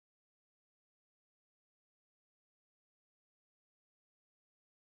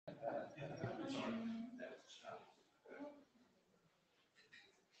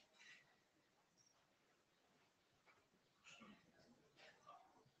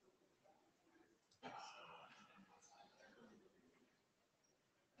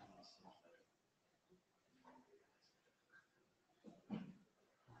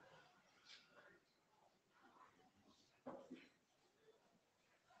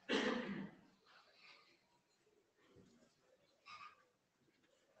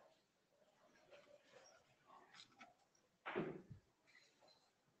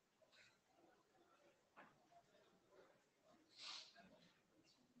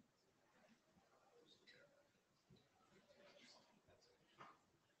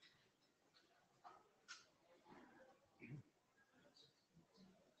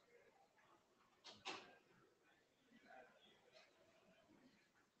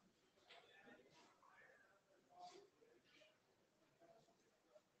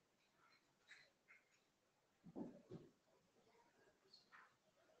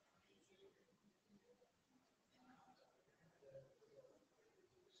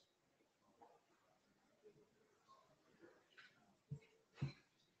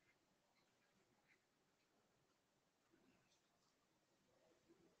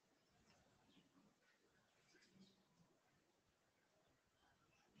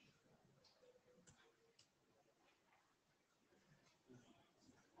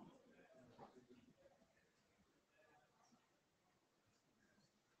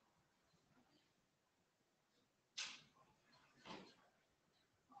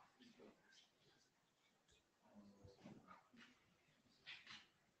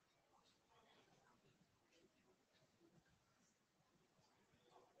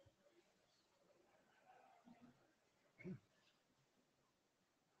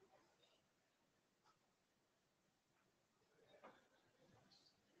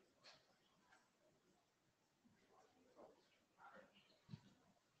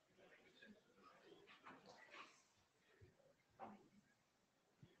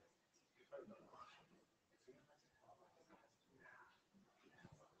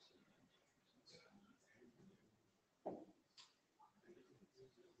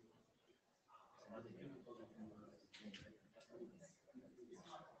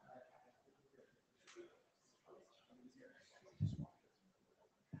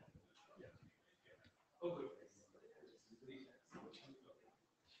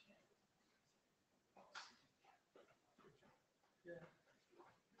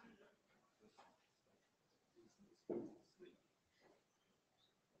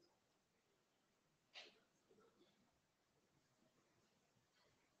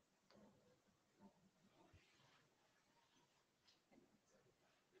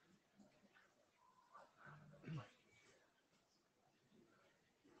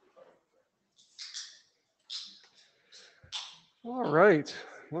All right,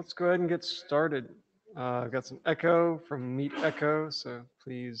 let's go ahead and get started. I've got some echo from Meet Echo, so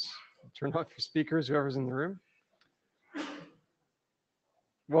please turn off your speakers, whoever's in the room.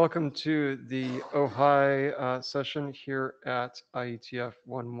 Welcome to the OHAI session here at IETF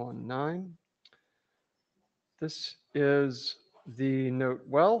 119. This is the note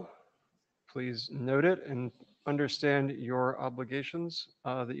well. Please note it and understand your obligations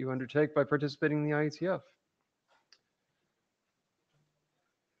that you undertake by participating in the IETF.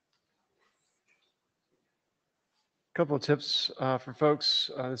 Couple of tips for folks.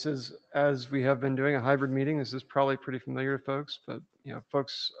 This is, as we have been doing, a hybrid meeting. This is probably pretty familiar to folks, but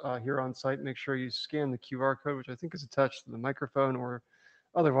folks here on site, make sure you scan the QR code, which I think is attached to the microphone, or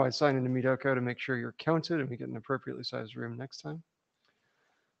otherwise sign into Meet Echo to make sure you're counted and we get an appropriately sized room next time.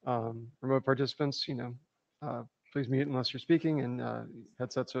 Remote participants, please mute unless you're speaking, and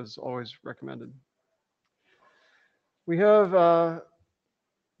headsets is always recommended. We have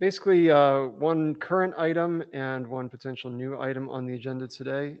basically one current item and one potential new item on the agenda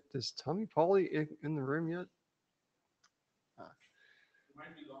today. Is Tommy Pauly in the room yet? He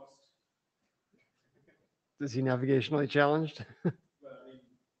might be lost. Is he navigationally challenged? Well, I mean,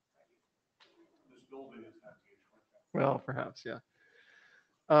 this building is navigationally challenged. Well, perhaps, yeah.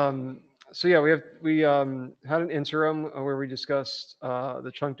 So yeah, we had an interim where we discussed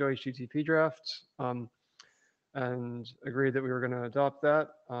the chunked OHTTP draft and agreed that we were going to adopt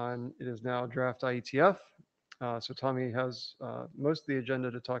that. It is now draft IETF. So Tommy has most of the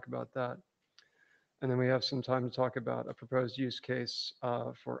agenda to talk about that. And then we have some time to talk about a proposed use case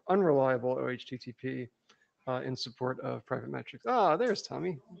for unreliable OHTTP in support of private metrics. Ah, there's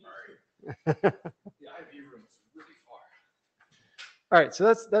Tommy. Sorry. The IV room is really far. All right, so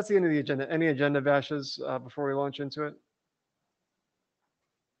that's the end of the agenda. Any agenda bashes before we launch into it?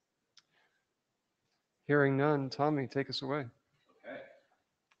 Hearing none, Tommy, take us away. Okay.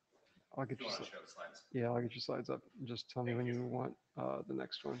 I'll get You your want to show the slides? Yeah, I'll get your slides up. Just tell me when you want the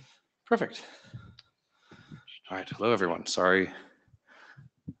next one. Perfect. All right. Hello, everyone. Sorry,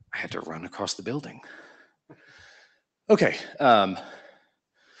 I had to run across the building. Okay.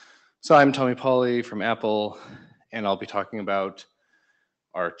 So I'm Tommy Pauly from Apple, and I'll be talking about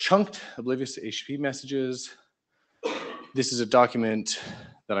our chunked Oblivious to HTTP messages. This is a document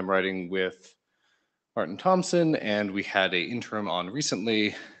that I'm writing with Martin Thompson, and we had an interim on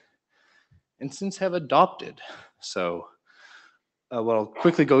recently, and since have adopted. So what I'll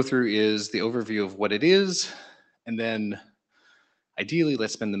quickly go through is the overview of what it is, and then ideally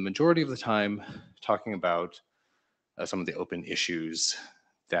let's spend the majority of the time talking about some of the open issues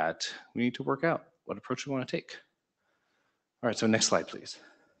that we need to work out, what approach we want to take. All right, so next slide, please.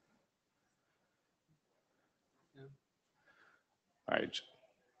 Yeah. All right,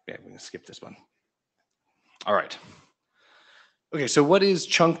 yeah, we're gonna skip this one. All right. Okay, so what is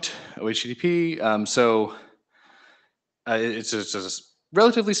chunked OHTTP? It's a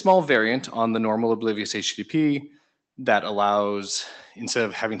relatively small variant on the normal Oblivious HTTP that allows, instead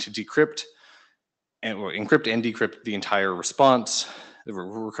of having to decrypt or encrypt and decrypt the entire response, the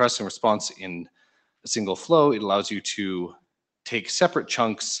request and response in a single flow, it allows you to take separate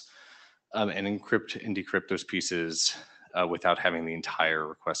chunks and encrypt and decrypt those pieces without having the entire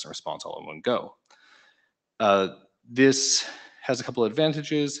request and response all in one go. This has a couple of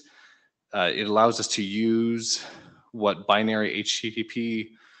advantages. It allows us to use what binary HTTP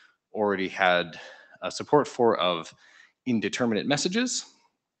already had support for of indeterminate messages.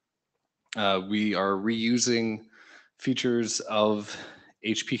 We are reusing features of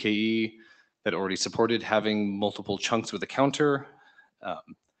HPKE that already supported having multiple chunks with a counter.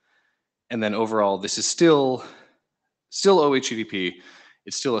 And then overall, this is still OHTTP.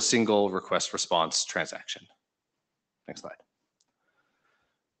 It's still a single request response transaction. Next slide.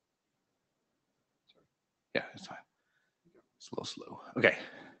 Yeah, it's fine. It's a little slow. Okay.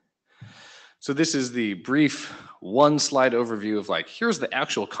 So this is the brief one slide overview of like, here's the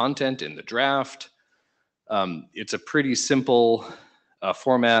actual content in the draft. It's a pretty simple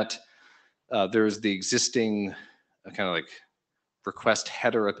format. There's the existing kind of like request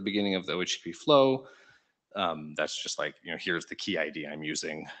header at the beginning of the OHTTP flow. That's just like, here's the key ID I'm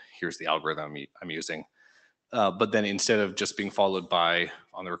using, here's the algorithm I'm using. But then instead of just being followed by,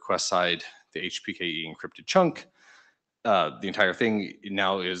 on the request side, the HPKE encrypted chunk, the entire thing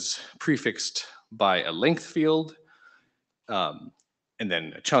now is prefixed by a length field, and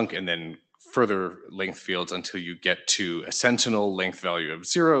then a chunk, and then further length fields until you get to a sentinel length value of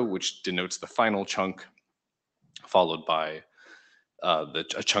 0, which denotes the final chunk, followed by a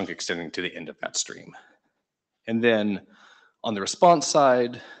chunk extending to the end of that stream. And then on the response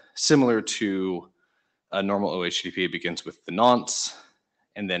side, similar to a normal OHTTP, it begins with the nonce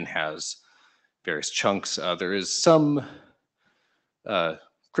and then has various chunks. There is some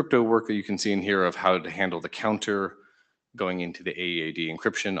crypto work that you can see in here of how to handle the counter going into the AEAD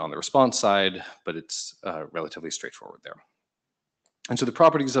encryption on the response side, but it's relatively straightforward there. And so the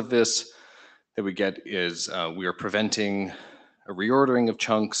properties of this that we get is we are preventing a reordering of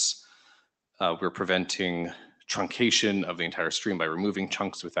chunks. We're preventing truncation of the entire stream by removing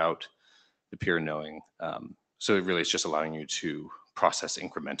chunks without the peer knowing. So it really is just allowing you to process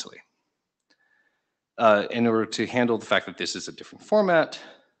incrementally. In order to handle the fact that this is a different format,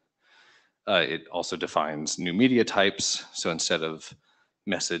 it also defines new media types. So instead of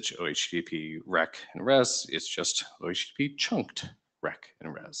message OHTTP rec and res, it's just OHTTP chunked rec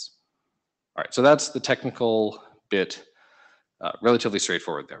and res. All right, so that's the technical bit. Relatively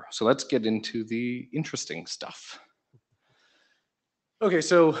straightforward there. So let's get into the interesting stuff. Okay,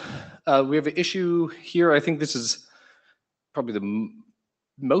 so we have an issue here. I think this is probably the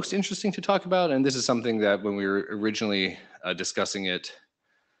most interesting to talk about, and this is something that when we were originally discussing it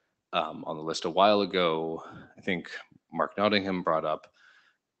on the list a while ago, I think Mark Nottingham brought up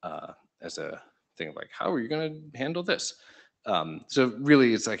as a thing of like, how are you going to handle this? So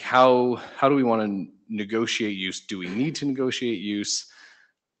really, it's like how do we want to negotiate use? Do we need to negotiate use?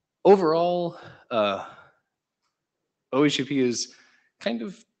 Overall, OHTTP is kind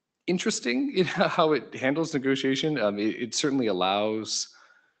of interesting in how it handles negotiation. It certainly allows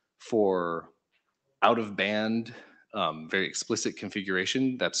for out-of-band, very explicit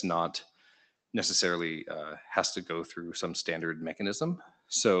configuration that's not necessarily has to go through some standard mechanism.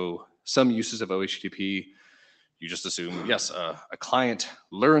 So some uses of OHTTP, you just assume, yes, a client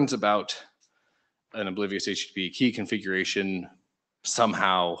learns about an Oblivious HTTP key configuration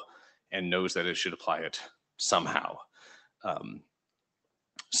somehow and knows that it should apply it somehow.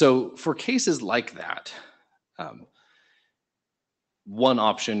 So for cases like that, one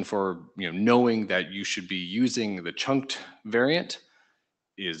option for knowing that you should be using the chunked variant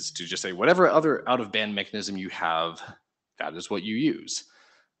is to just say whatever other out-of-band mechanism you have, that is what you use.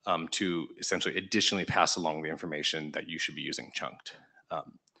 To essentially additionally pass along the information that you should be using chunked.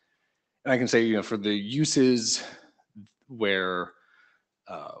 And I can say, for the uses where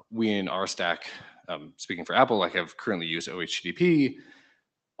we in our stack, speaking for Apple, like have currently used OHTTP,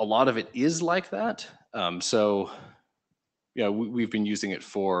 a lot of it is like that. So yeah, we've been using it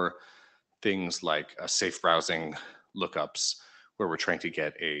for things like safe browsing lookups, where we're trying to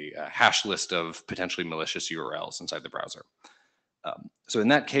get a hash list of potentially malicious URLs inside the browser. So in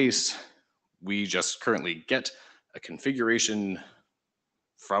that case, we just currently get a configuration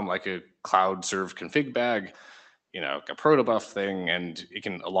from like a cloud served config bag, a protobuf thing, and it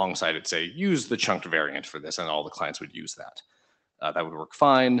can alongside it say, use the chunked variant for this, and all the clients would use that. That would work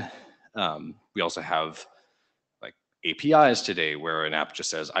fine. We also have like APIs today where an app just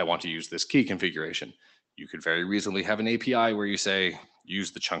says, I want to use this key configuration. You could very reasonably have an API where you say,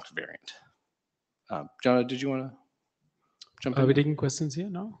 use the chunked variant. Jonah, did you want to jump in? Are we taking questions here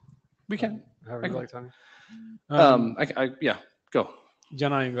now? We can. However you like, Tommy. Yeah, go.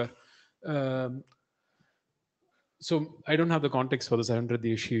 Jana Iyengar. So I don't have the context for this. I haven't read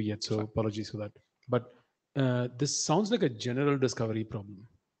the issue yet, so apologies for that. But this sounds like a general discovery problem.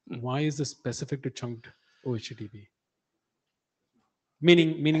 Why is this specific to chunked OHTTP?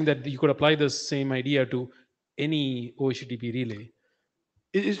 Meaning that you could apply the same idea to any OHTTP relay,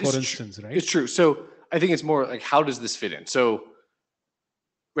 for instance, right? It's true. So I think it's more like, how does this fit in? So,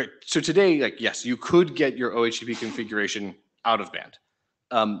 right. So today, like, yes, you could get your OHTTP configuration out of band.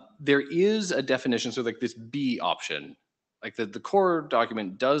 There is a definition. So like this B option, like the core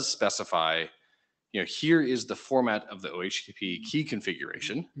document does specify, here is the format of the OHTTP key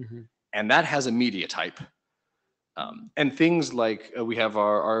configuration, and that has a media type. And things like we have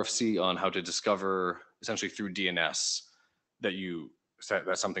our RFC on how to discover essentially through DNS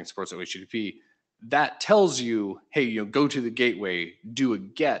that something supports OHTTP. That tells you, hey, go to the gateway, do a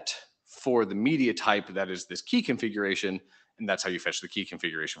get for the media type that is this key configuration, and that's how you fetch the key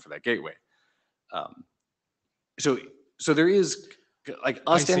configuration for that gateway. So there is like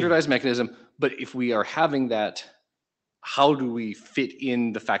I a see. standardized mechanism, but if we are having that, how do we fit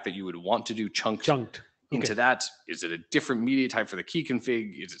in the fact that you would want to do chunked Chunked. into Okay. that? Is it a different media type for the key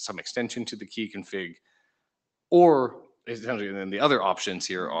config? Is it some extension to the key config? Or essentially, and then the other options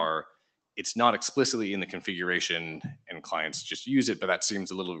here are it's not explicitly in the configuration and clients just use it, but that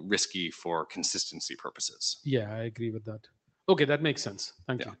seems a little risky for consistency purposes. Yeah, I agree with that. Okay, that makes sense.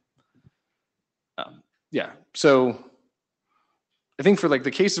 Thank you. Yeah. So I think for like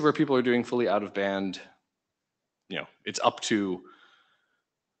the cases where people are doing fully out of band, it's up to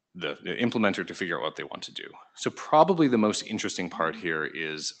the implementer to figure out what they want to do. So probably the most interesting part here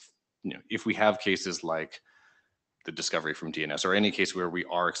is, if we have cases like the discovery from DNS or any case where we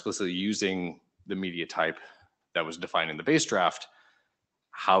are explicitly using the media type that was defined in the base draft,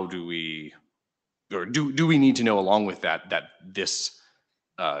 how do we, or do we need to know along with that this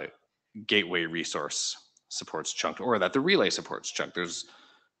gateway resource supports chunked, or that the relay supports chunked? There's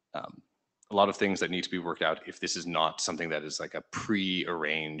a lot of things that need to be worked out if this is not something that is like a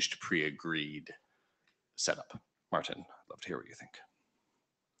pre-arranged, pre-agreed setup. Martin, I'd love to hear what you think.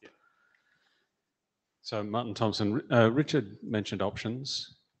 So Martin Thompson, Richard mentioned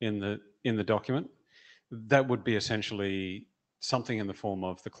options in the document. That would be essentially something in the form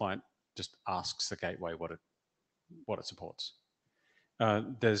of the client just asks the gateway what it supports.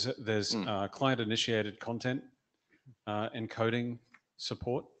 There's client-initiated content encoding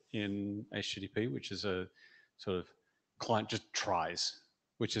support in HTTP, which is a sort of client just tries,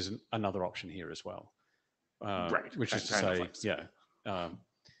 which is another option here as well. Right. Which is to Kind of say, like- yeah.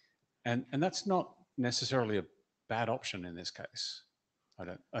 And that's not necessarily a bad option in this case.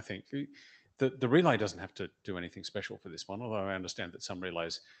 I think the relay doesn't have to do anything special for this one, although I understand that some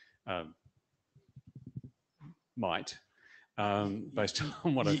relays might, based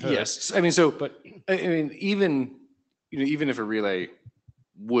on what I've heard. Yes, I mean, so, but I mean, even if a relay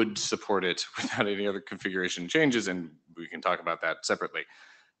would support it without any other configuration changes, and we can talk about that separately,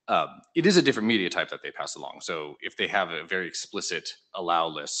 it is a different media type that they pass along. So if they have a very explicit allow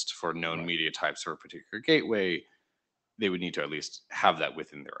list for known media types for a particular gateway, they would need to at least have that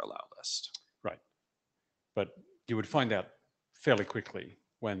within their allow list. Right. But you would find out fairly quickly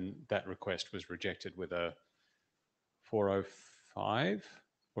when that request was rejected with a 405,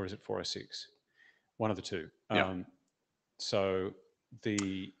 or is it 406? One of the two. Yeah. So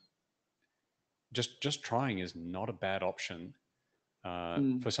just trying is not a bad option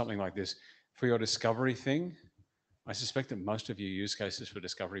for something like this. For your discovery thing, I suspect that most of your use cases for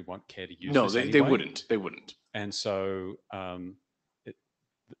discovery won't care to use this they anyway. wouldn't. They wouldn't. And so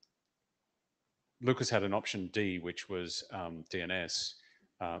Lucas had an option D, which was DNS.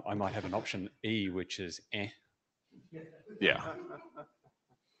 I might have an option E, which is Yeah.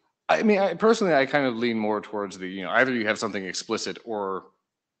 I mean, personally, I kind of lean more towards the, either you have something explicit or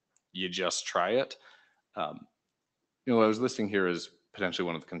you just try it. What I was listing here is potentially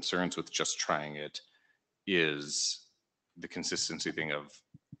one of the concerns with just trying it is the consistency thing of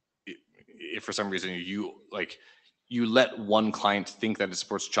if for some reason you let one client think that it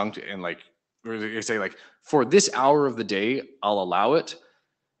supports chunked and or you say for this hour of the day, I'll allow it.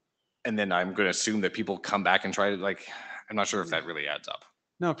 And then I'm going to assume that people come back and try it. I'm not sure if that really adds up.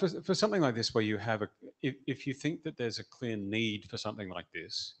 No, for something like this where you have if you think that there's a clear need for something like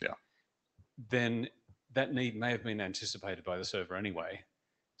this, yeah, then that need may have been anticipated by the server anyway.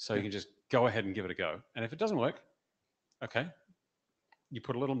 So you can just go ahead and give it a go. And if it doesn't work, okay, you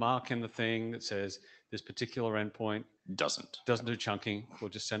put a little mark in the thing that says this particular endpoint doesn't do chunking.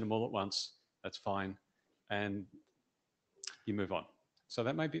 We'll just send them all at once. That's fine, and you move on. So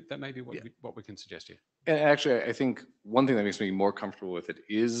that may be what we can suggest here. And actually, I think one thing that makes me more comfortable with it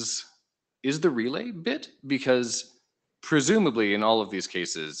is the relay bit, because presumably in all of these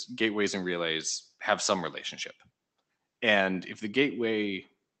cases, gateways and relays have some relationship. And if the gateway,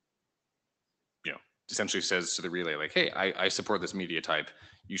 essentially says to the relay, hey, I support this media type,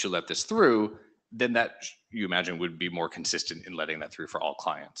 you should let this through, then that, you imagine, would be more consistent in letting that through for all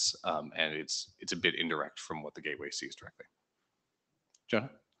clients. And it's a bit indirect from what the gateway sees directly. John?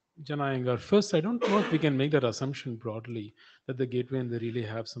 Jana Iyengar, first, I don't know if we can make that assumption broadly that the gateway and the relay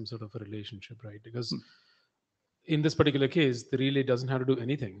have some sort of a relationship, right? Because in this particular case, the relay doesn't have to do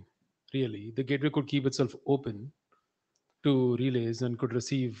anything, really. The gateway could keep itself open to relays and could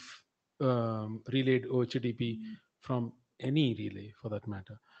receive relayed OHTTP from any relay for that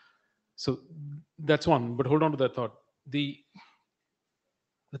matter. So that's one, but hold on to that thought. The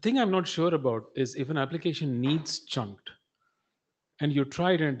thing I'm not sure about is if an application needs chunked, and you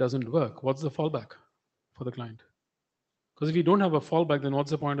try it and it doesn't work, what's the fallback for the client? Because if you don't have a fallback, then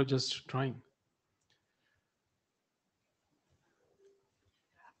what's the point of just trying?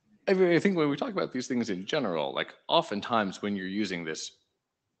 I mean, I think when we talk about these things in general, like oftentimes when you're using this,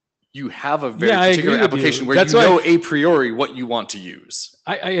 you have a very Yeah, I particular agree with you. application where That's you why- know a priori what you want to use.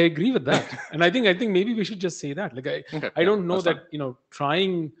 I agree with that, and I think maybe we should just say that. Like I Okay, I yeah, don't know that's that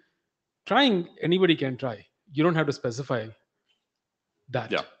trying anybody can try. You don't have to specify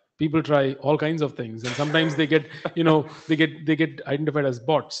that. Yeah. People try all kinds of things, and sometimes they get they get identified as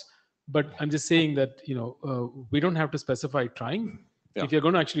bots. But I'm just saying that we don't have to specify trying. Yeah. If you're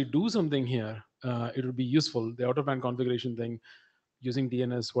going to actually do something here, it would be useful. The out-of-band configuration thing, using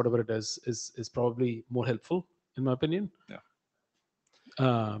DNS, whatever it is probably more helpful in my opinion.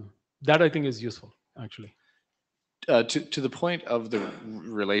 Yeah. That I think is useful actually. To the point of the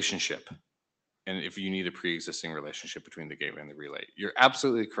relationship, and if you need a pre-existing relationship between the gateway and the relay, you're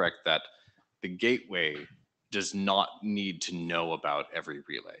absolutely correct that the gateway does not need to know about every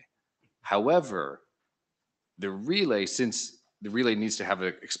relay. However, the relay, since the relay needs to have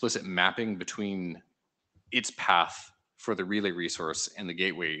an explicit mapping between its path for the relay resource and the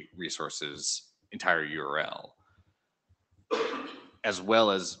gateway resource's entire URL, as well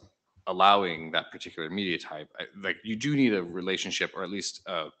as allowing that particular media type, like you do need a relationship or at least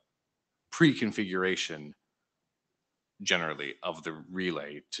a pre-configuration generally of the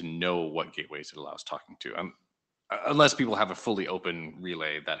relay to know what gateways it allows talking to. Unless people have a fully open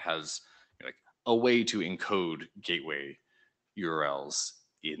relay that has like a way to encode gateway URLs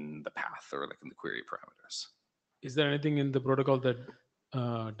in the path or like in the query parameters. Is there anything in the protocol that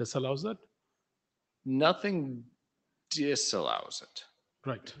disallows that? Nothing disallows it.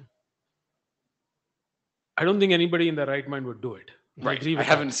 Right. I don't think anybody in their right mind would do it. I agree I with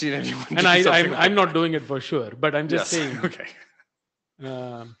haven't that. seen anyone And do something I'm like not that. doing it for sure, but I'm just Yes, saying. okay.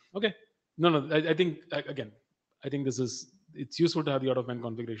 Okay. No. I think again, I think it's useful to have the out-of-band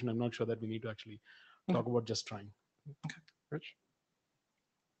configuration. I'm not sure that we need to actually talk about just trying. Rich?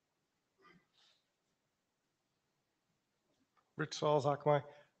 Rich Sauls, Akamai.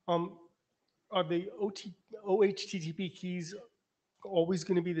 Are the OHTTP keys always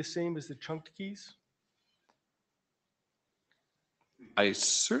going to be the same as the chunked keys? I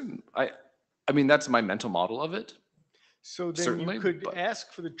mean, that's my mental model of it. So then Certainly, you could but-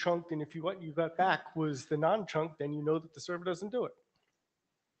 ask for the chunked, and if what you got back was the non-chunked, then you know that the server doesn't do it.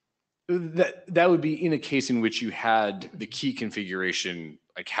 That would be in a case in which you had the key configuration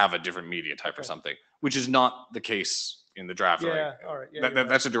like have a different media type or Okay. something, which is not the case in the draft. Yeah, Right? all right. Yeah, you're right.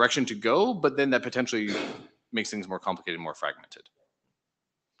 That's a direction to go, but then that potentially makes things more complicated, more fragmented.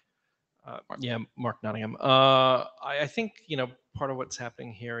 Yeah, Mark Nottingham. I think part of what's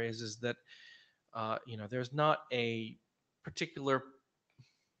happening here is that there's not a particular.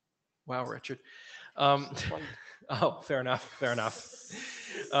 Wow, Richard. Oh, fair enough.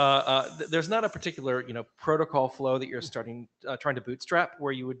 There's not a particular protocol flow that you're trying to bootstrap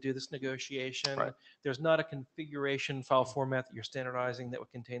where you would do this negotiation. Right. There's not a configuration file format that you're standardizing that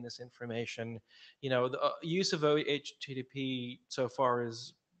would contain this information. The use of HTTP so far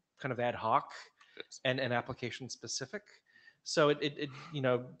is kind of ad hoc and application specific. So it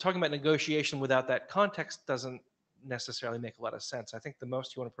talking about negotiation without that context doesn't necessarily make a lot of sense. I think the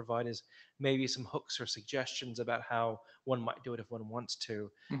most you want to provide is maybe some hooks or suggestions about how one might do it if one wants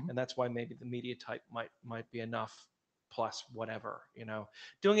to, Mhm. and that's why maybe the media type might be enough plus whatever.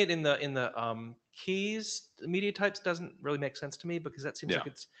 Doing it in the keys, the media types doesn't really make sense to me because that seems Yeah.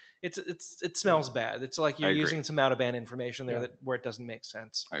 like it smells bad. It's like you're I agree. using some out of band information there Yeah. where it doesn't make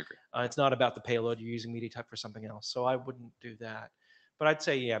sense. I agree. It's not about the payload. You're using media type for something else. So I wouldn't do that. But I'd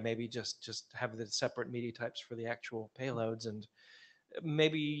say, yeah, maybe just have the separate media types for the actual payloads and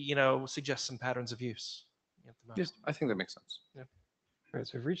maybe, suggest some patterns of use at the most. Yes, I think that makes sense. All right,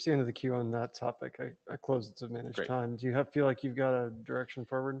 so we've reached the end of the queue on that topic. I closed it to manage Great. time. Do you feel like you've got a direction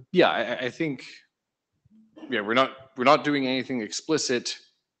forward? Yeah, I think. Yeah, we're not doing anything explicit.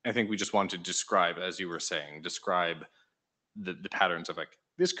 I think we just want to describe, as you were saying, the patterns of like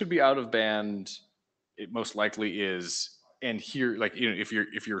this could be out of band. It most likely is. And here, like, if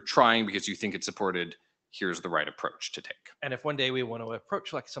you're trying because you think it's supported, here's the right approach to take. And if one day we want to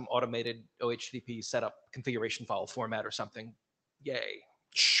approach like some automated OHTTP setup configuration file format or something, yay.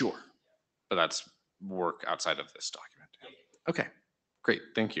 Sure. But that's work outside of this document. Okay, great.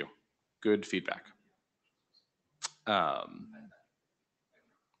 Thank you. Good feedback. So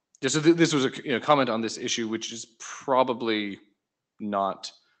this was a comment on this issue, which is probably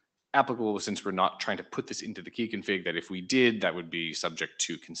not applicable since we're not trying to put this into the key config, that if we did, that would be subject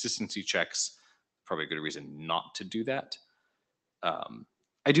to consistency checks. Probably a good reason not to do that.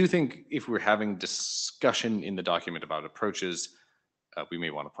 I do think if we're having discussion in the document about approaches, we may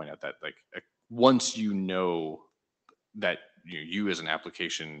want to point out that like once you know that you as an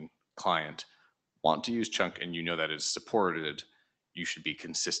application client want to use chunk and you know that it's supported, you should be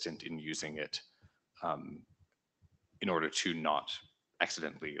consistent in using it in order to not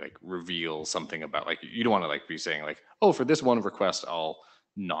accidentally like reveal something about, like, you don't want to like be saying like, oh, for this one request I'll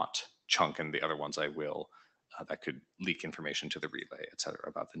not chunk and the other ones I will. That could leak information to the relay, et cetera,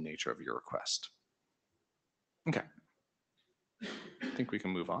 about the nature of your request. Okay. I think we can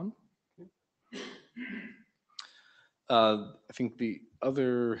move on. I think the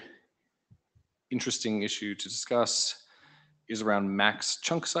other interesting issue to discuss is around max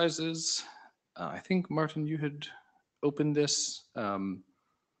chunk sizes. I think, Martin, you had opened this. Yeah,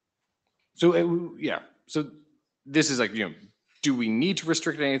 so this is like, do we need to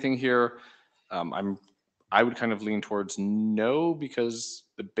restrict anything here? I would kind of lean towards no, because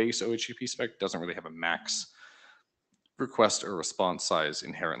the base OHTTP spec doesn't really have a max request or response size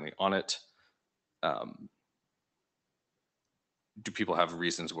inherently on it. Do people have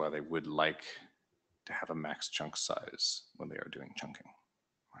reasons why they would like to have a max chunk size when they are doing chunking?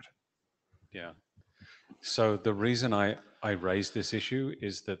 Martin? Yeah. So the reason I raised this issue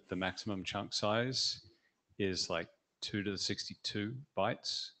is that the maximum chunk size is like 2 to the 62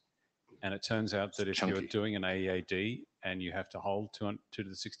 bytes. And it turns out that if you're Chunky. doing an AEAD and you have to hold 2 to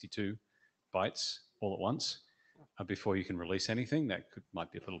the 62 bytes all at once before you can release anything, that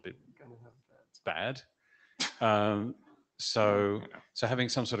might be a little bit bad. So having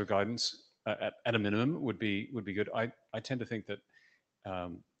some sort of guidance at a minimum would be good. I tend to think that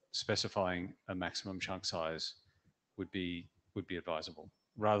specifying a maximum chunk size would be advisable,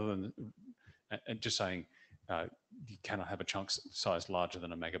 rather than just saying you cannot have a chunk size larger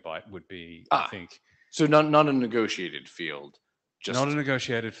than a megabyte would be, I think. So not a negotiated field. Just Not a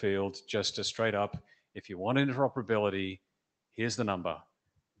negotiated field, just a straight up, if you want interoperability, here's the number.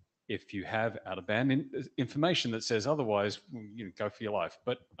 If you have out of band information that says otherwise, go for your life.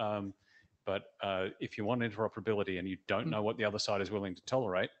 But if you want interoperability and you don't know what the other side is willing to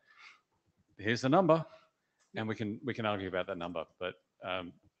tolerate, here's the number, and we can argue about that number. But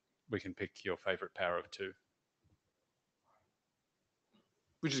we can pick your favorite power of 2.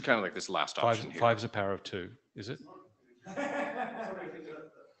 Which is kind of like this last option here. 5's a power of 2, is it?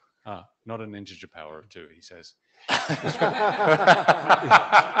 Not an integer power of 2, he says.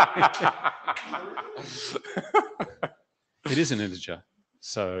 It is an integer,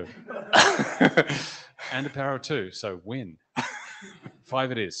 so and a power of 2, so win.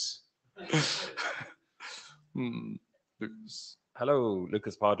 5 it is. Hello,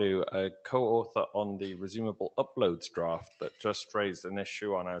 Lucas Pardew, a co-author on the resumable uploads draft that just raised an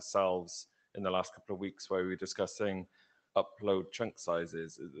issue on ourselves in the last couple of weeks, where we were discussing upload chunk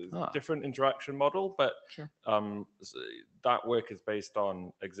sizes. It's a different interaction model, but that work is based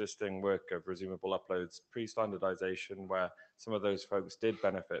on existing work of resumable uploads pre-standardization, where some of those folks did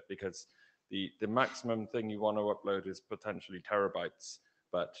benefit, because the maximum thing you want to upload is potentially terabytes,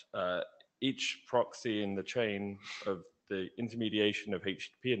 but each proxy in the chain of the intermediation of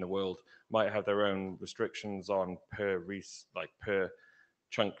HTTP in the world might have their own restrictions on per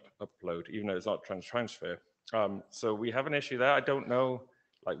chunk upload, even though it's not transfer. So we have an issue there. I don't know,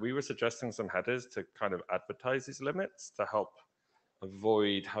 like, we were suggesting some headers to kind of advertise these limits to help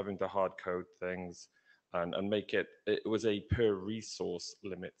avoid having to hard code things, and make it was a per resource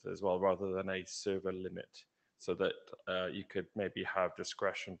limit as well, rather than a server limit, so that you could maybe have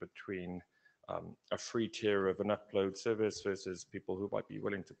discretion between a free tier of an upload service versus people who might be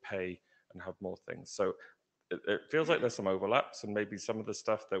willing to pay and have more things. So it feels like there's some overlaps, and maybe some of the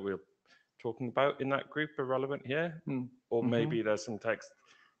stuff that we're talking about in that group are relevant here, or maybe there's some text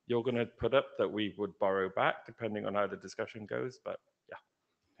you're going to put up that we would borrow back, depending on how the discussion goes. But yeah,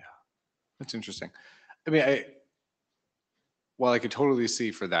 that's interesting. I mean, while I could totally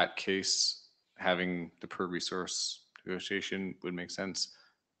see for that case having the per resource negotiation would make sense,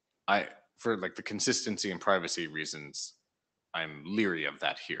 for like the consistency and privacy reasons, I'm leery of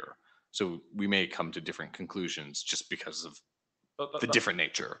that here. So we may come to different conclusions just because of the different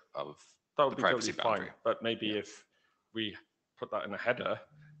nature of that would the be privacy totally boundary. fine. But maybe if we put that in a header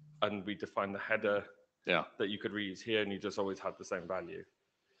and we define the header that you could reuse here, and you just always had the same value,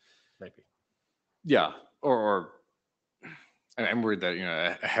 maybe. Yeah, or I'm worried that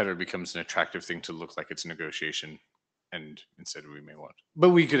a header becomes an attractive thing to look like it's a negotiation, and instead we may want. But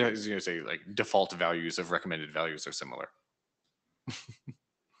we could say like default values of recommended values are similar.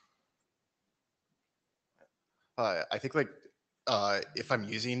 I think like if I'm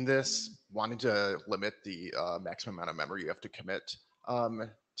using this, wanting to limit the maximum amount of memory you have to commit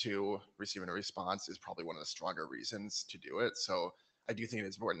to receiving a response is probably one of the stronger reasons to do it. So I do think it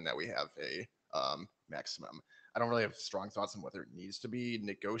is important that we have a maximum. I don't really have strong thoughts on whether it needs to be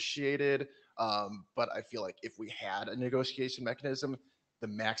negotiated. But I feel like if we had a negotiation mechanism, the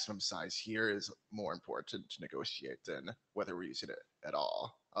maximum size here is more important to negotiate than whether we're using it at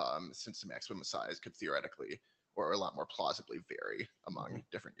all, since the maximum size could theoretically or a lot more plausibly vary among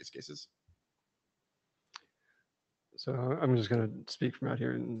different use cases. So I'm just going to speak from out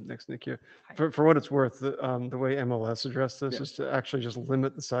here next to the queue. For what it's worth, the way MLS addressed this is to actually just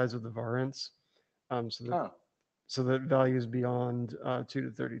limit the size of the varants, so that values beyond 2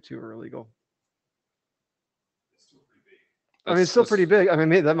 to 32 are illegal. I mean, it's still pretty big. I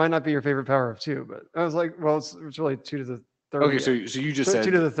mean, that might not be your favorite power of 2, but I was like, well, it's really 2 to the 30. Okay, so you just said 2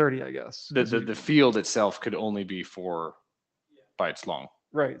 to the 30, I guess. the field itself could only be 4 bytes long.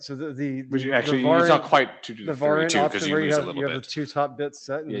 Right. So Which the actually, variant, it's not quite 2 to the the variant 32 because option you where lose a you little have the bit. 2 top bits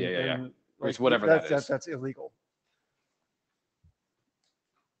set. And, Yeah. and, It's whatever that is. That's illegal.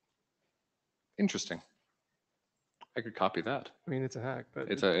 Interesting. I could copy that. I mean, it's a hack, but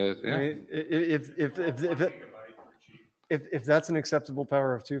It's I mean, if that's an acceptable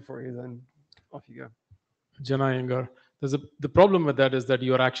power of 2 for you, then off you go. Jana Iyengar, the problem with that is that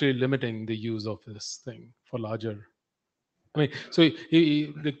you're actually limiting the use of this thing for larger. I mean, so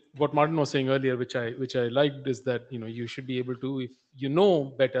what Martin was saying earlier, which I liked, is that you should be able to, if you know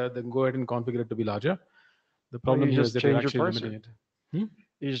better, then go ahead and configure it to be larger. The problem you here just is that you're change your actually parser. limiting it.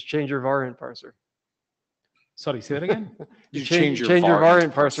 You just change your variant parser. Sorry, say that again. You change your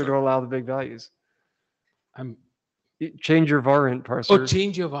variant parser to allow the big values. You change your variant parser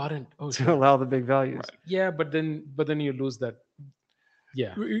Change your variant. to allow the big values. Yeah, but then you lose that.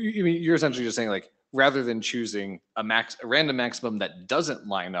 Yeah. You mean you're essentially just saying, like, rather than choosing a random maximum that doesn't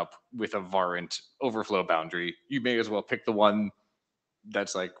line up with a variant overflow boundary, you may as well pick the one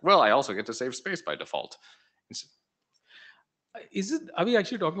that's like, well, I also get to save space by default. Are we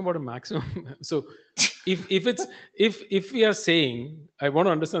actually talking about a maximum? So if we are saying, I want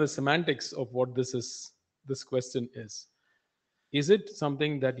to understand the semantics of what this question is. Is it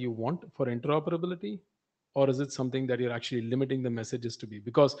something that you want for interoperability? Or is it something that you're actually limiting the messages to be?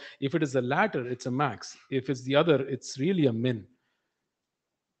 Because if it is the latter, it's a max. If it's the other, it's really a min.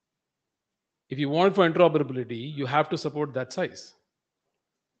 If you want for interoperability, you have to support that size.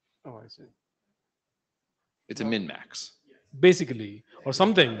 Oh, I see. It's a min-max. Basically, or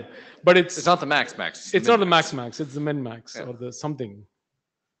something. But It's not the max. It's not the max, it's the min-max or the something.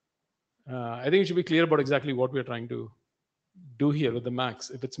 I think you should be clear about exactly what we're trying to do here with the max.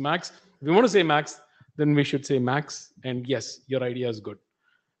 If it's max, if we want to say max, then we should say max. And yes, your idea is good.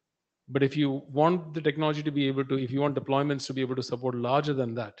 But if you want the technology to be able to, if you want deployments to be able to support larger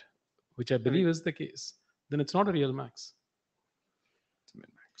than that, which I believe is the case, then it's not a real max. It's a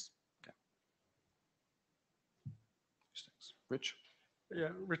min-max. Okay. Rich? Yeah,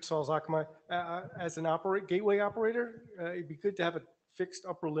 Rich Salzakmai. As an gateway operator, it'd be good to have a fixed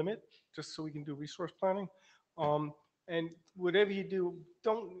upper limit, just so we can do resource planning. And whatever you do,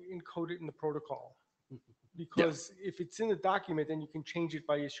 don't encode it in the protocol. Because if it's in the document, then you can change it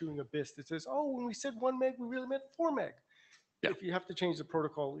by issuing a BIS that says, oh, when we said 1 meg, we really meant 4 meg. Yeah. If you have to change the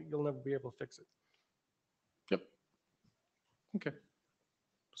protocol, you'll never be able to fix it. Yep. Okay.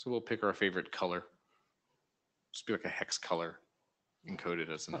 So we'll pick our favorite color. Just be like a hex color encoded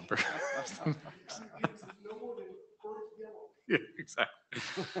as a number. Yeah, exactly.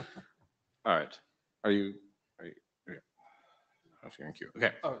 All right. Are you if you're in queue.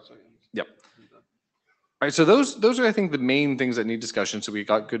 Okay. Oh, sorry. Yep. All right. So those are, I think, the main things that need discussion. So we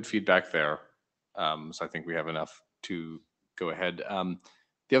got good feedback there. So I think we have enough to go ahead.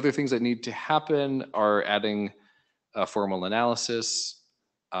 The other things that need to happen are adding a formal analysis.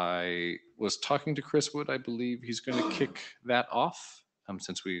 I was talking to Chris Wood. I believe he's going to kick that off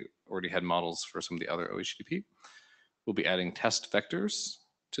since we already had models for some of the other OHTTP. We'll be adding test vectors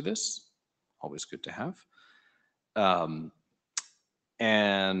to this. Always good to have.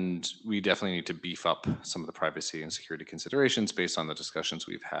 And we definitely need to beef up some of the privacy and security considerations based on the discussions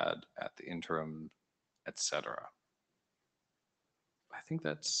we've had at the interim, etc. I think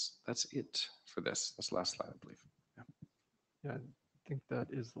that's it for this. That's the last slide, I believe. Yeah, I think that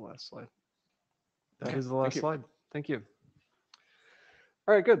is the last slide. That is the thank last you. slide. Thank you.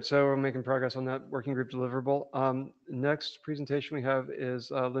 All right, good. So we're making progress on that working group deliverable. Next presentation we have is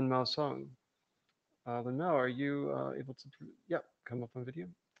Lin Mao Song. Lin Mao, are you able to, come up on video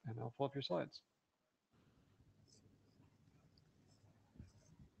and I'll pull up your slides.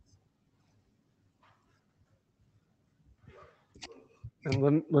 And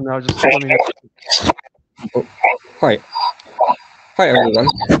Lin Mao, just let me know. Hi. Hi, everyone.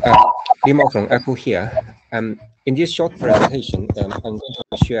 Limo from Apple here. In this short presentation, I'm going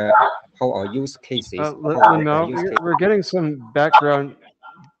to share how our use cases. Lin-Mao, we're getting some background,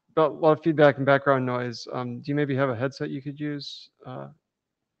 a lot of feedback and background noise. Do you maybe have a headset you could use?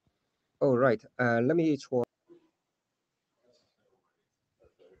 Oh, right. Let me try.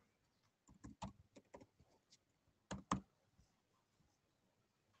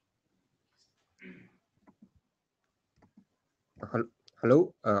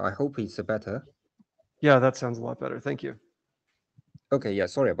 Hello. I hope it's better. Yeah, that sounds a lot better. Thank you. Okay. Yeah.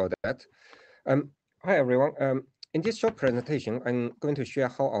 Sorry about that. Hi everyone. In this short presentation, I'm going to share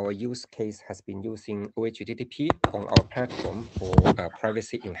how our use case has been using OHTTP on our platform for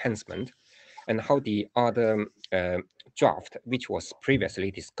privacy enhancement, and how the other draft, which was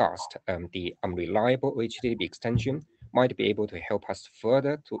previously discussed, the unreliable OHTTP extension, might be able to help us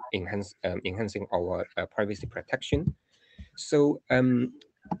further to enhancing our privacy protection. So,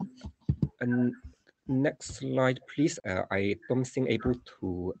 next slide, please. I don't think able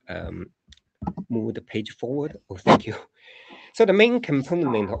to move the page forward. Oh, thank you. So the main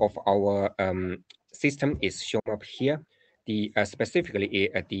component of our system is shown up here. The specifically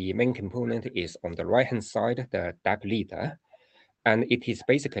the main component is on the right-hand side, the DAP leader, and it is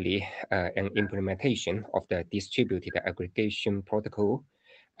basically an implementation of the distributed aggregation protocol,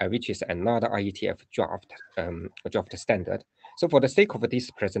 which is another IETF draft standard. So for the sake of this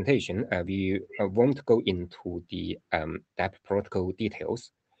presentation, we won't go into the DAP protocol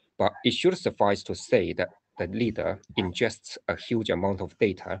details, but it should suffice to say that the leader ingests a huge amount of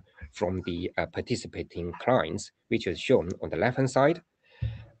data from the participating clients, which is shown on the left-hand side.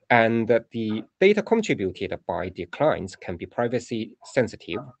 And the data contributed by the clients can be privacy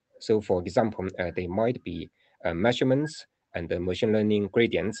sensitive. So for example, they might be measurements and the machine learning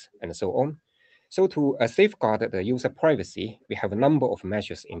gradients and so on. So to safeguard the user privacy, we have a number of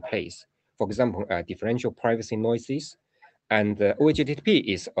measures in place. For example, differential privacy noises, and OHTTP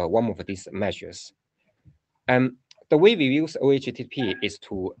is one of these measures. The way we use OHTTP is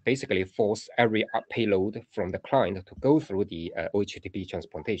to basically force every payload from the client to go through the OHTTP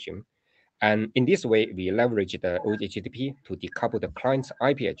transportation. And in this way, we leverage the OHTTP to decouple the client's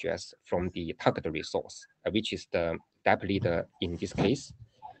IP address from the target resource, which is the DAP leader in this case.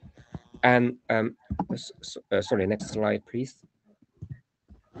 And sorry, next slide, please.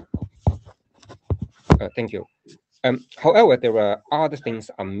 Thank you. However, there are other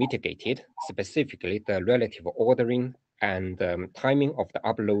things unmitigated, specifically the relative ordering and timing of the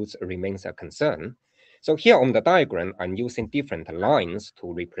uploads remains a concern. So here on the diagram, I'm using different lines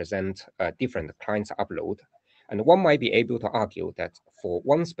to represent different clients' upload. And one might be able to argue that for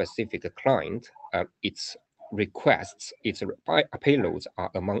one specific client, its requests, its payloads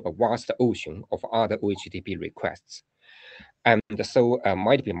are among a vast ocean of other OHTTP requests, and so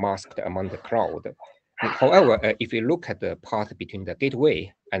might be masked among the crowd. However, if you look at the path between the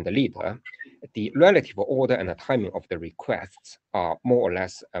gateway and the leader, the relative order and the timing of the requests are more or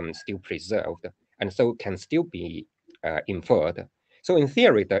less still preserved, and so can still be inferred. So in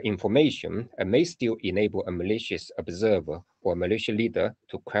theory, the information may still enable a malicious observer or a malicious leader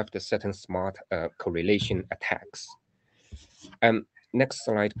to craft certain smart correlation attacks. Next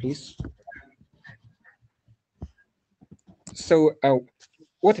slide, please. So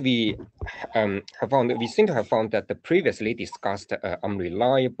what we have found, we seem to have found that the previously discussed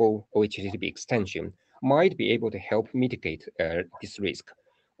unreliable OHTTP extension might be able to help mitigate this risk.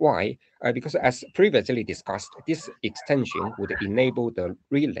 Why? Because as previously discussed, this extension would enable the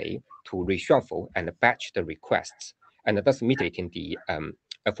relay to reshuffle and batch the requests, and thus mitigating the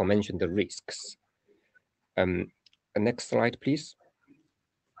aforementioned risks. Next slide, please.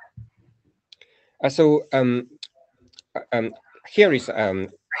 Here is here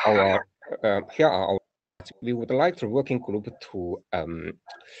are our. We would like the working group to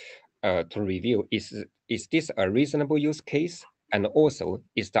review: is this a reasonable use case, and also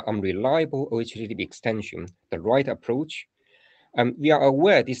is the unreliable OHTTP extension the right approach? We are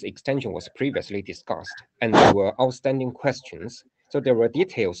aware this extension was previously discussed, and there were outstanding questions. So there were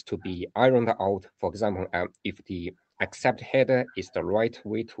details to be ironed out. For example, if the accept header is the right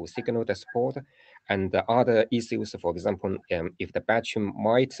way to signal the support, and the other issues, for example, if the batch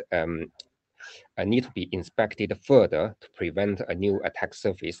might need to be inspected further to prevent a new attack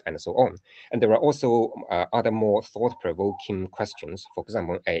surface, and so on. And there are also other more thought-provoking questions. For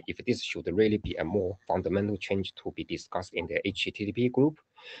example, if this should really be a more fundamental change to be discussed in the HTTP group.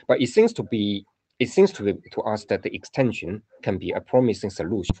 But it seems to us that the extension can be a promising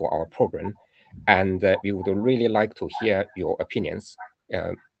solution for our problem, and we would really like to hear your opinions.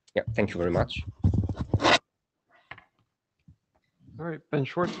 Yeah, thank you very much. All right, Ben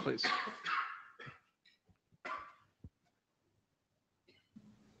Schwartz, please.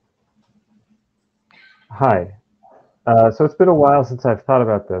 Hi. So it's been a while since I've thought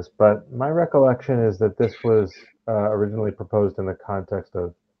about this, but my recollection is that this was originally proposed in the context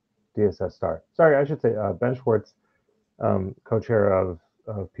of DSS star. Sorry, I should say Ben Schwartz, co-chair of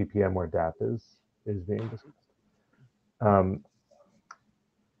PPM, where DAP is being discussed.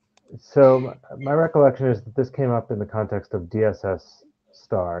 So my recollection is that this came up in the context of DSS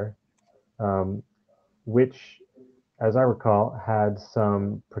star, which, as I recall, had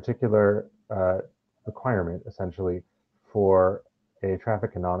some particular requirement essentially for a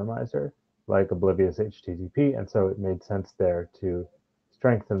traffic anonymizer like Oblivious HTTP, and so it made sense there to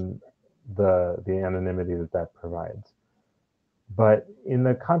strengthen the anonymity that that provides. But in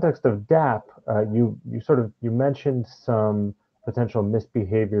the context of DAP, you mentioned some potential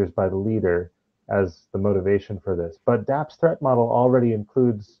misbehaviors by the leader as the motivation for this. But DAP's threat model already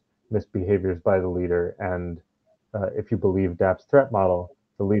includes misbehaviors by the leader, and if you believe DAP's threat model,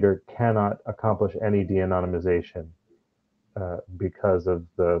 the leader cannot accomplish any de-anonymization because of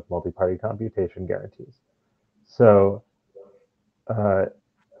the multi-party computation guarantees. So could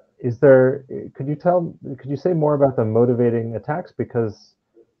you say more about the motivating attacks? Because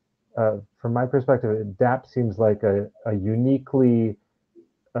from my perspective, DAP seems like a uniquely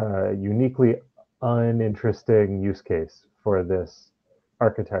uninteresting use case for this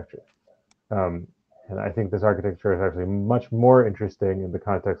architecture. And I think this architecture is actually much more interesting in the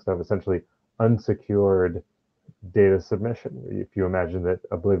context of essentially unsecured data submission. If you imagine that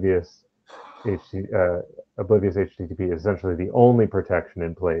Oblivious HTTP is essentially the only protection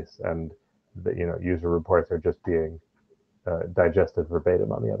in place, and the user reports are just being digested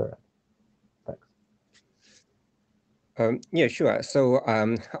verbatim on the other end. Thanks. Yeah, sure. So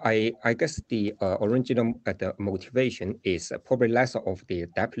I guess the original the motivation is probably less of the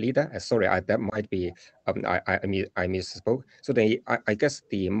DAP leader. Sorry, that might be I misspoke. So I guess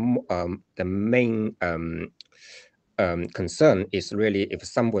the main concern is really if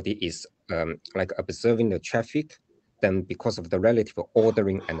somebody is like observing the traffic, then because of the relative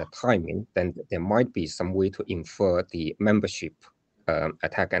ordering and the timing, then there might be some way to infer the membership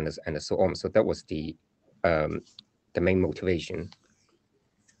attack and so on. So that was the main motivation.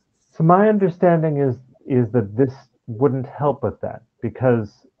 So my understanding is that this wouldn't help with that,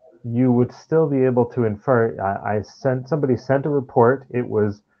 because you would still be able to infer. Somebody sent a report. It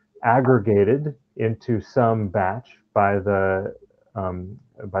was aggregated into some batch by the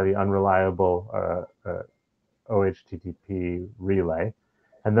unreliable OHTTP relay,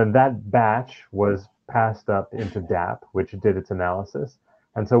 and then that batch was passed up into DAP, which did its analysis.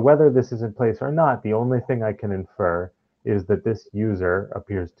 And so whether this is in place or not, the only thing I can infer is that this user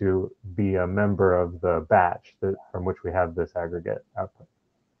appears to be a member of the batch from which we have this aggregate output.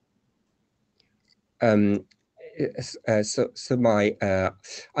 So my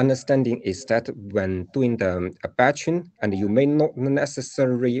understanding is that when doing the batching, and you may not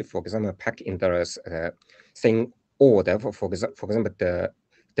necessarily, for example, pack in the same order. For example,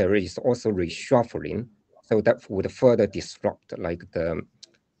 there is also reshuffling, so that would further disrupt like the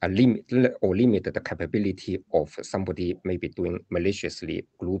limit the capability of somebody maybe doing maliciously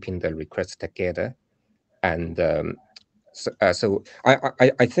grouping the requests together, and so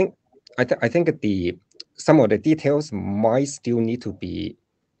I think some of the details might still need to be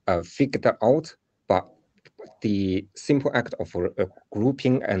figured out, but the simple act of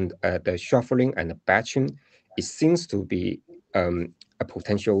grouping and the shuffling and the batching, it seems to be a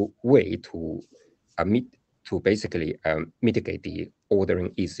potential way to basically mitigate the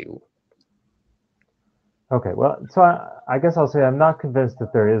ordering issue. Okay, well, so I guess I'll say I'm not convinced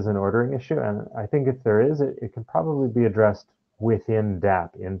that there is an ordering issue, and I think if there is, it can probably be addressed within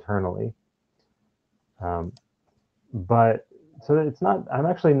DAP internally. But so it's not. I'm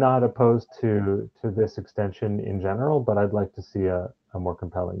actually not opposed to this extension in general, but I'd like to see a more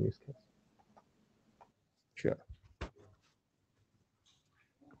compelling use case. Sure.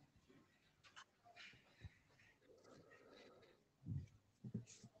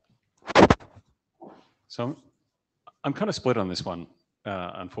 So I'm kind of split on this one,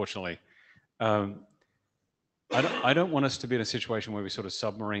 unfortunately. I don't want us to be in a situation where we sort of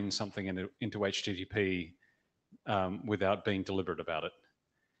submarine something into HTTP without being deliberate about it.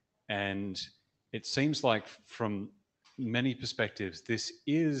 And it seems like from many perspectives, this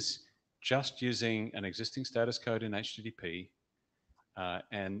is just using an existing status code in HTTP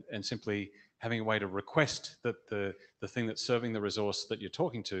and simply having a way to request that the thing that's serving the resource that you're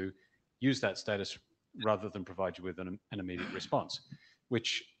talking to use that status rather than provide you with an immediate response,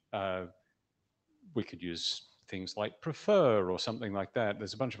 which we could use things like prefer or something like that.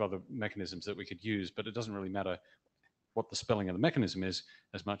 There's a bunch of other mechanisms that we could use, but it doesn't really matter what the spelling of the mechanism is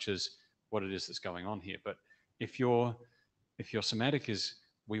as much as what it is that's going on here. But if your semantic is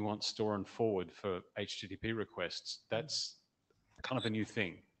we want store and forward for HTTP requests, that's kind of a new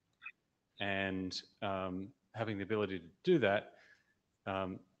thing. And having the ability to do that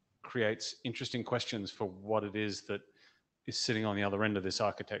creates interesting questions for what it is that is sitting on the other end of this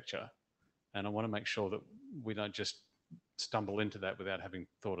architecture. And I want to make sure that we don't just stumble into that without having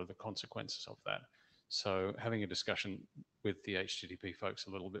thought of the consequences of that. So having a discussion with the HTTP folks a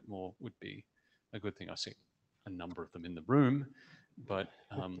little bit more would be a good thing. I see a number of them in the room, but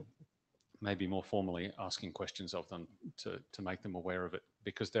maybe more formally asking questions of them to make them aware of it,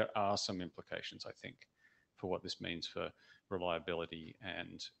 because there are some implications, I think, for what this means for reliability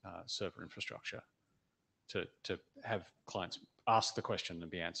and server infrastructure to have clients ask the question and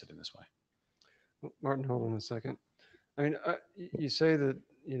be answered in this way. Martin, hold on a second. I mean, you say that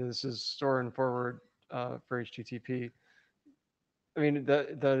this is store and forward for HTTP. I mean,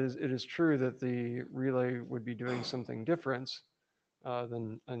 it is true that the relay would be doing something different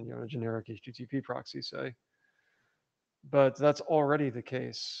than a generic HTTP proxy, say. But that's already the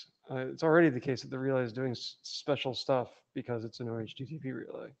case. It's already the case that the relay is doing special stuff because it's an OHTTP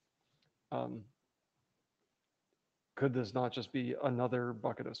relay. Could this not just be another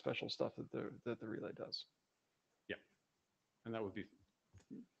bucket of special stuff that the relay does? Yeah, and that would be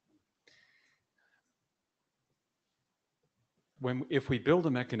if we build a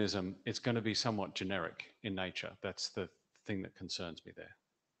mechanism, it's going to be somewhat generic in nature. That's the thing that concerns me there.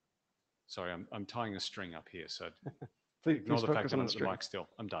 Sorry, I'm tying a string up here, so ignore the fact that I'm at the mic still.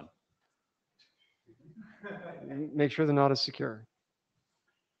 I'm done. Make sure the knot is secure.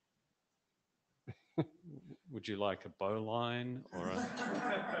 Would you like a bow line or a...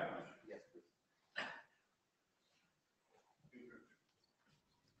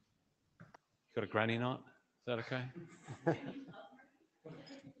 Got a granny knot? Is that okay?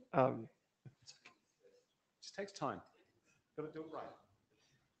 Just takes time. Got to do it right.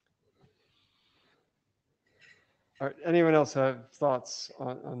 All right. Anyone else have thoughts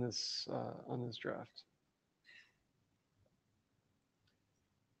on this draft?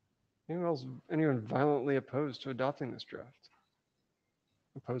 Anyone violently opposed to adopting this draft?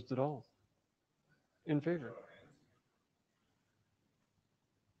 Opposed at all? In favor?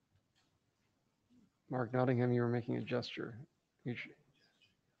 Mark Nottingham, you were making a gesture.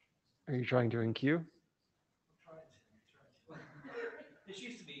 Are you trying to enqueue? This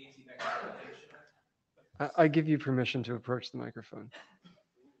used to be easy back I give you permission to approach the microphone.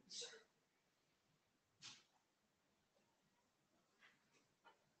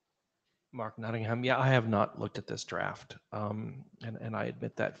 Mark Nottingham. Yeah, I have not looked at this draft, and I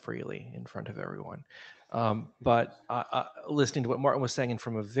admit that freely in front of everyone. But listening to what Martin was saying, and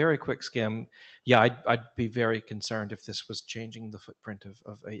from a very quick skim, yeah, I'd be very concerned if this was changing the footprint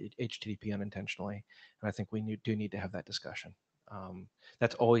of HTTP unintentionally. And I think we do need to have that discussion.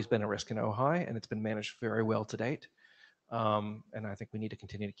 That's always been a risk in OHAI, and it's been managed very well to date. And I think we need to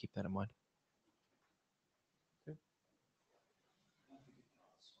continue to keep that in mind.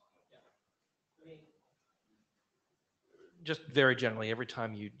 Just very generally, every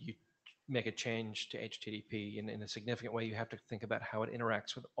time you make a change to HTTP in a significant way, you have to think about how it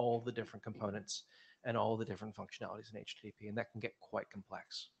interacts with all the different components and all the different functionalities in HTTP, and that can get quite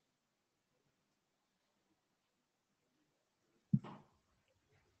complex.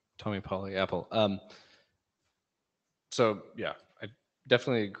 Tommy Polly, Apple. So yeah, I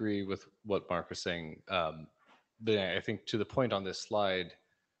definitely agree with what Mark was saying. But I think to the point on this slide,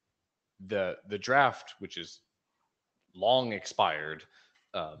 the draft, which is long expired,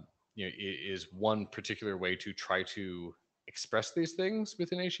 is one particular way to try to express these things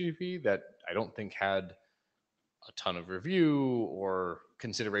within HTTP that I don't think had a ton of review or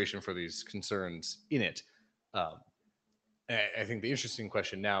consideration for these concerns in it. I think the interesting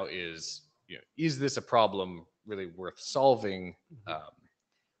question now is, is this a problem really worth solving?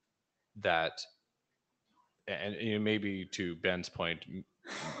 That, and maybe to Ben's point,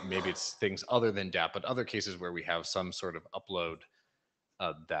 maybe it's things other than DAP, but other cases where we have some sort of upload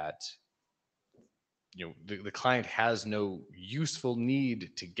that the client has no useful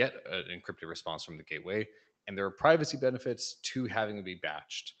need to get an encrypted response from the gateway, and there are privacy benefits to having to be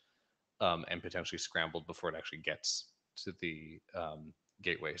batched and potentially scrambled before it actually gets to the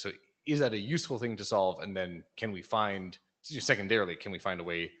gateway. So is that a useful thing to solve? And then secondarily, can we find a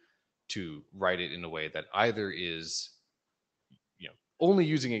way to write it in a way that either is only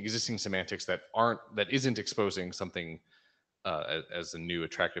using existing semantics that isn't exposing something as a new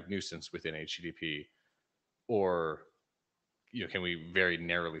attractive nuisance within HTTP, or can we very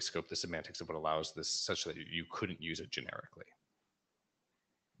narrowly scope the semantics of what allows this such that you couldn't use it generically?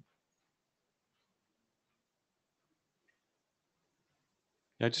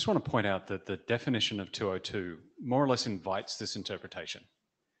 Yeah, I just want to point out that the definition of 202 more or less invites this interpretation.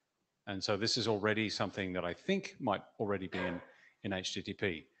 And so this is already something that I think might already be in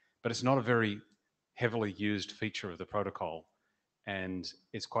HTTP, but it's not a very heavily used feature of the protocol. And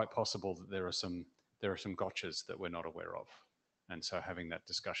it's quite possible that there are some gotchas that we're not aware of. And so having that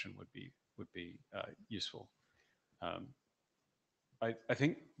discussion would be useful. I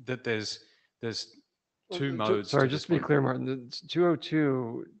think that there's two modes. Sorry, to just this to be one. clear, Martin, the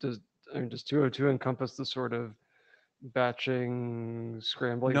 202 does 202 encompass the sort of batching,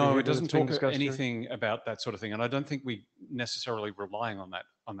 scrambling? No, behavior it doesn't that's being talk discussed here? anything about that sort of thing, and I don't think we necessarily relying on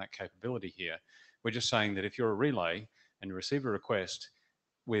that capability here. We're just saying that if you're a relay and you receive a request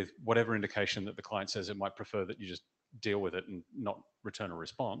with whatever indication that the client says it might prefer that you just deal with it and not return a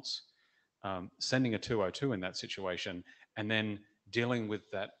response, sending a 202 in that situation and then dealing with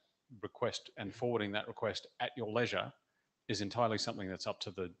that request and forwarding that request at your leisure is entirely something that's up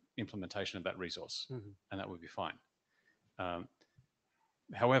to the implementation of that resource, and that would be fine.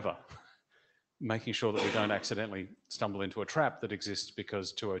 However, making sure that we don't accidentally stumble into a trap that exists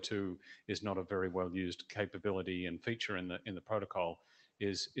because 202 is not a very well used capability and feature in the protocol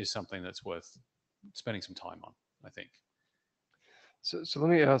is something that's worth spending some time on, I think. So let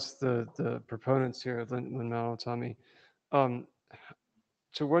me ask the proponents here, Lin-Mao, Tommy,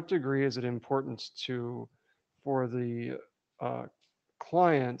 to what degree is it important for the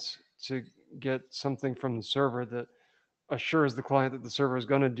client to get something from the server that assures the client that the server is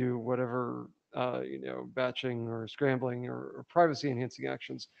going to do whatever batching or scrambling or privacy enhancing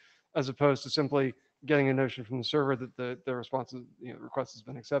actions, as opposed to simply getting a notion from the server that the response request has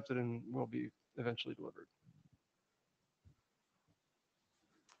been accepted and will be eventually delivered?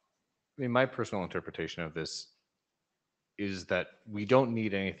 I mean, my personal interpretation of this is that we don't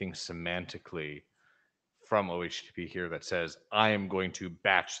need anything semantically from OHTTP here that says, I am going to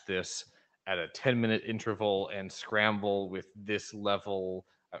batch this at a 10-minute interval and scramble with this level,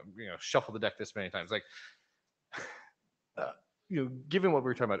 shuffle the deck this many times. Like, given what we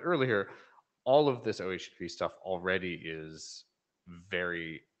were talking about earlier, all of this OHTTP stuff already is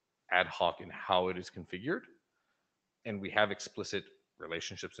very ad hoc in how it is configured. And we have explicit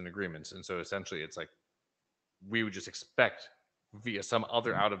relationships and agreements. And so essentially it's like, we would just expect via some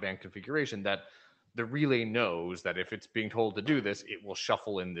other out-of-band configuration that the relay knows that if it's being told to do this, it will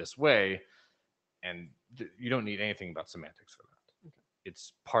shuffle in this way. And you don't need anything about semantics for that. Okay.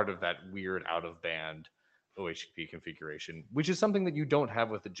 It's part of that weird out-of-band OHTTP configuration, which is something that you don't have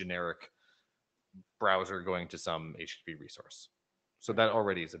with a generic browser going to some HTTP resource. So that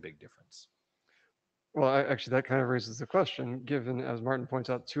already is a big difference. Well, actually, that kind of raises the question, given, as Martin points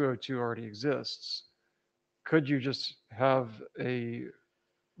out, 202 already exists. Could you just have a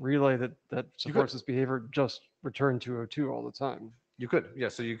relay that supports this behavior just return 202 all the time? You could, yeah.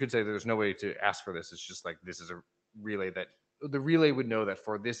 So you could say there's no way to ask for this. It's just like, this is a relay that the relay would know that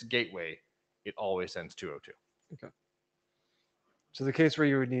for this gateway, it always sends 202. Okay. So the case where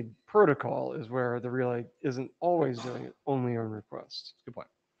you would need protocol is where the relay isn't always doing it, only on request. Good point.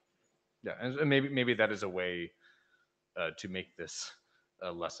 Yeah, and maybe that is a way to make this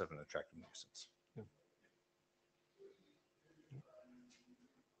less of an attractive nuisance.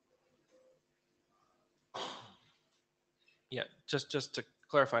 Yeah, just to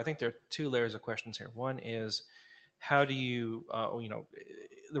clarify, I think there are two layers of questions here. One is, how do you,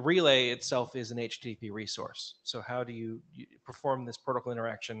 the relay itself is an HTTP resource. So how do you perform this protocol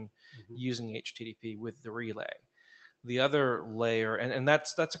interaction using HTTP with the relay? The other layer, and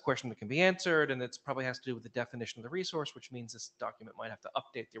that's a question that can be answered, and it probably has to do with the definition of the resource, which means this document might have to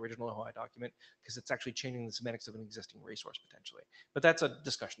update the original OHAI document because it's actually changing the semantics of an existing resource potentially. But that's a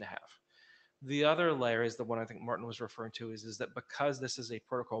discussion to have. The other layer is the one I think Martin was referring to, is that because this is a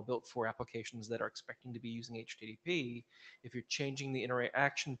protocol built for applications that are expecting to be using HTTP, if you're changing the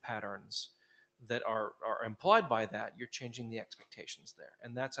interaction patterns that are implied by that, you're changing the expectations there.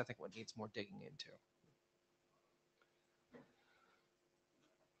 And that's, I think, what needs more digging into.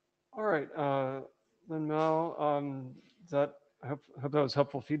 All right, Lin-Mao, I hope that was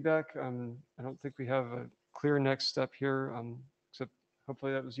helpful feedback. I don't think we have a clear next step here, except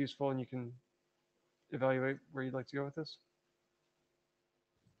hopefully that was useful and you can evaluate where you'd like to go with this.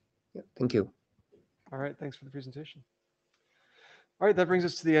 Yeah, thank you. All right, thanks for the presentation. All right, that brings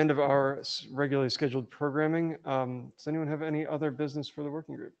us to the end of our regularly scheduled programming. Does anyone have any other business for the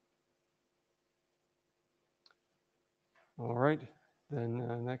working group? All right, then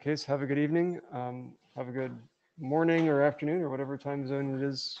in that case, have a good evening. Have a good morning or afternoon or whatever time zone it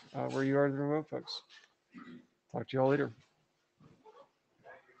is where you are, the remote folks. Talk to you all later.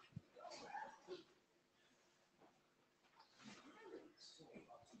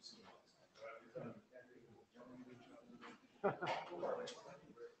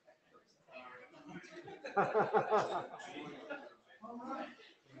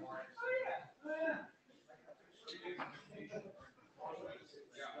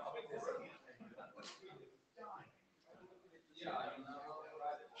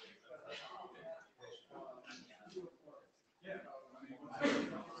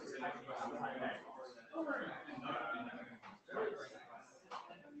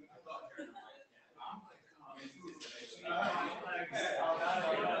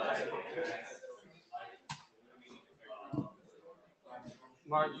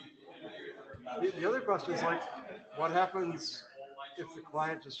 Mark, the other question is like, what happens if the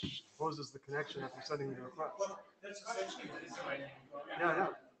client just closes the connection after sending the request? Yeah, I know.